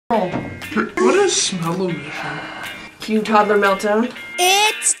What is smell-o-vision? Cue toddler meltdown.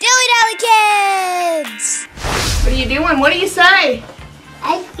 It's Dilly Kids! What are you doing? What do you say?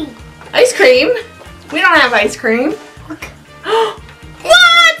 Ice cream. Ice cream? We don't have ice cream. What?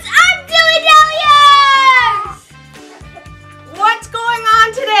 I'm Dilly What's going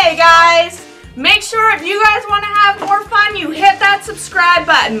on today, guys? Make sure if you guys want to have more fun, you hit that subscribe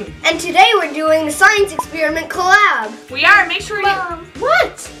button. And today we're doing the science experiment collab. We are. Make sure you...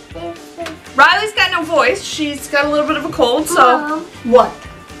 What? Riley's got no voice. She's got a little bit of a cold, so... Mom. What?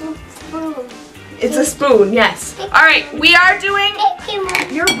 Spoon. It's a spoon, yes. All right, we are doing... Thank you,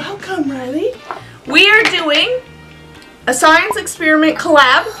 Mom. You're welcome, Riley. We are doing a science experiment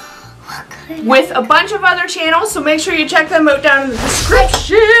collab with a bunch of other channels, so make sure you check them out down in the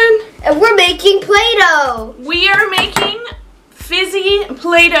description. And we're making Play-Dough. We are making fizzy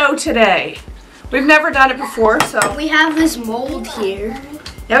Play-Dough today. We've never done it before, so... We have this mold here.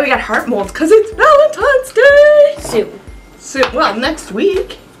 Yeah, we got heart molds because it's Valentine's Day. Soon. Well, next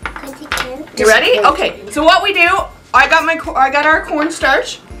week. You ready? Okay. So what we do? I got our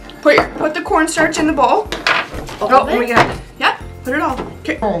cornstarch. Put the cornstarch in the bowl. Oh, we got it. Yep. Put it all.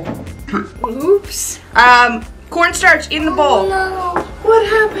 Okay. Oops. Cornstarch in the bowl. Oh, no. What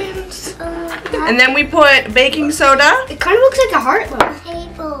happens? And then we put baking soda. It kind of looks like a heart, though.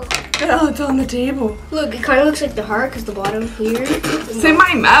 Oh, it's on the table. Look, it kind of looks like the heart because the bottom here. It's in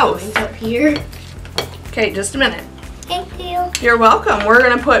my mouth. It's up here. Okay, just a minute. Thank you. You're welcome. We're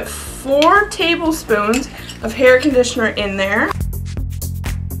gonna put 4 tablespoons of hair conditioner in there.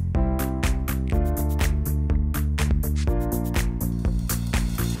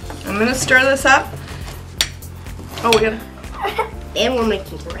 I'm gonna stir this up. Oh, we gotta. And we're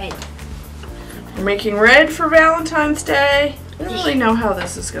making red. We're making red for Valentine's Day. I don't really know how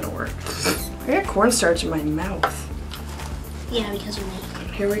this is gonna work. I got cornstarch in my mouth. Yeah, because we're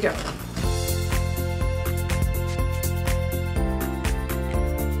making. Here we go.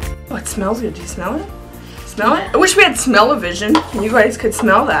 Oh, it smells good. Do you smell it? Smell it? I wish we had smell-o-vision. You guys could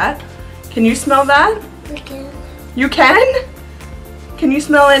smell that. Can you smell that? Okay. You can? Can you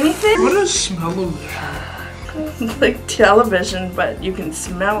smell anything? What is smell-o-vision? It's like television, but you can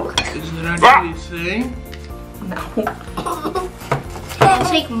smell it. Is it actually a thing? No. I'll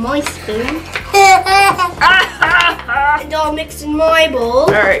take my spoon. And I'll mix in my bowl.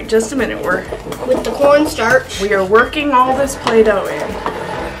 Alright, just a minute. With the cornstarch. We are working all this Play-Dough in.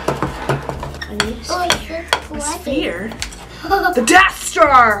 A sphere? The Death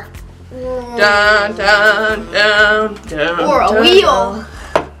Star! Dun, dun, dun, dun, Or a dun, wheel.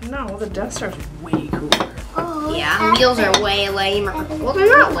 dun. No, the Death Star's way cooler. Yeah, wheels are way lamer. Well, they're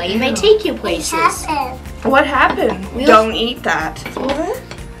not lame. They take you places. What happened? Wheels? Don't eat that.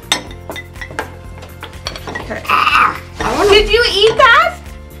 Okay. Did you eat that?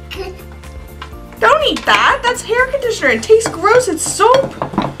 Don't eat that. That's hair conditioner. It tastes gross. It's soap.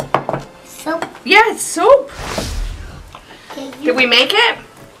 Soap? Yeah, it's soap. Did we make it?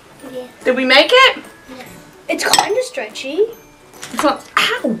 Yeah. Did we make it? It's kind of stretchy. It's not.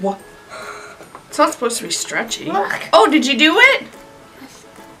 Ow! It's not supposed to be stretchy. Look. Oh, did you do it?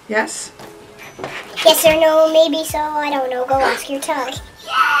 Yes. Yes or no, maybe so, I don't know. Go ask your Tug.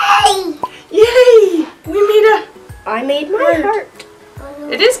 Yay! Yay! We made I made my heart.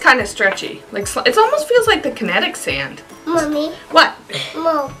 It is kind of stretchy. Like it almost feels like the kinetic sand. Mommy, What?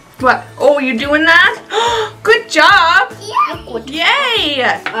 Mom. What? Oh, you doing that? Good job! Yay!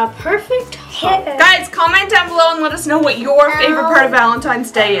 A perfect heart. Guys, comment down below and let us know what your favorite part of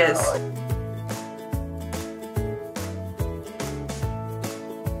Valentine's Day is.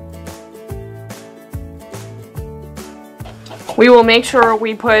 We will make sure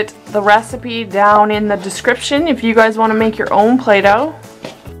we put the recipe down in the description if you guys want to make your own Play-Dough.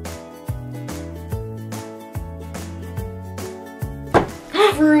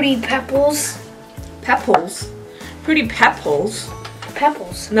 Fruity pebbles. Pebbles? Fruity pebbles?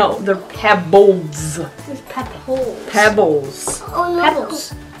 Pebbles. No, they're pebbles. It's pebbles. Pebbles. Oh, no.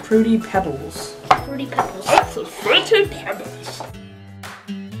 Pebbles. Fruity pebbles. Fruity pebbles. Fruity pebbles.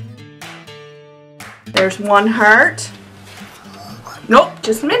 There's one heart. Nope,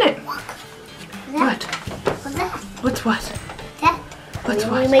 just a minute. What? What's that? What's what? That? What's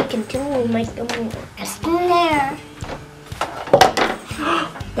We what? make it two, we make them more. It's in there.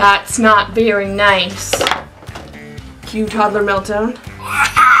 That's not very nice. Cue toddler meltdown.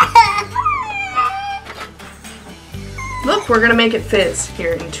 Look, we're gonna make it fizz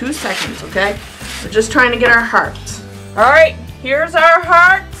here in 2 seconds, okay? We're just trying to get our hearts. Alright, here's our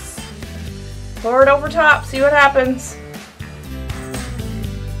hearts. Pour it over top, see what happens.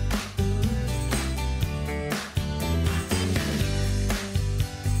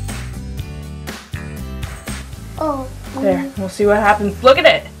 Oh. There, we'll see what happens. Look at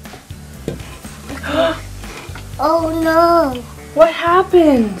it. Oh no. What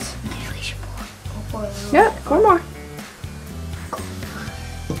happens? Yeah, one more.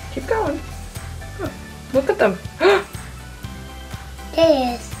 Keep going. Look at them.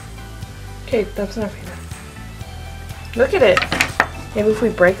 Yes. Okay, that's enough for you. Look at it. Maybe if we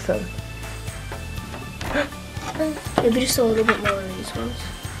break them. Maybe just a little bit more of these ones.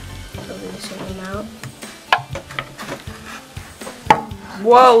 So we just sort them out.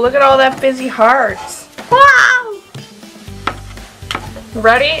 Whoa, look at all that fizzy hearts. Wow!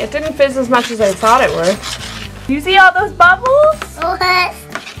 Ready? It didn't fizz as much as I thought it would. You see all those bubbles? What?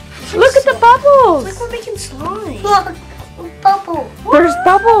 Look at the bubbles. Look, we're making slime. Look, bubble. There's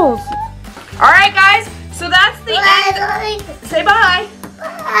bubbles. All right, guys. So that's the end. Bye. Say bye.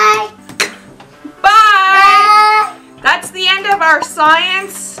 Bye. Bye. Bye. That's the end of our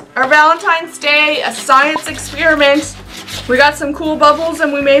Valentine's Day, a science experiment. We got some cool bubbles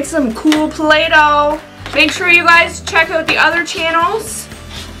and we made some cool Play-Doh. Make sure you guys check out the other channels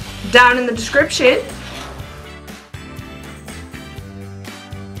down in the description.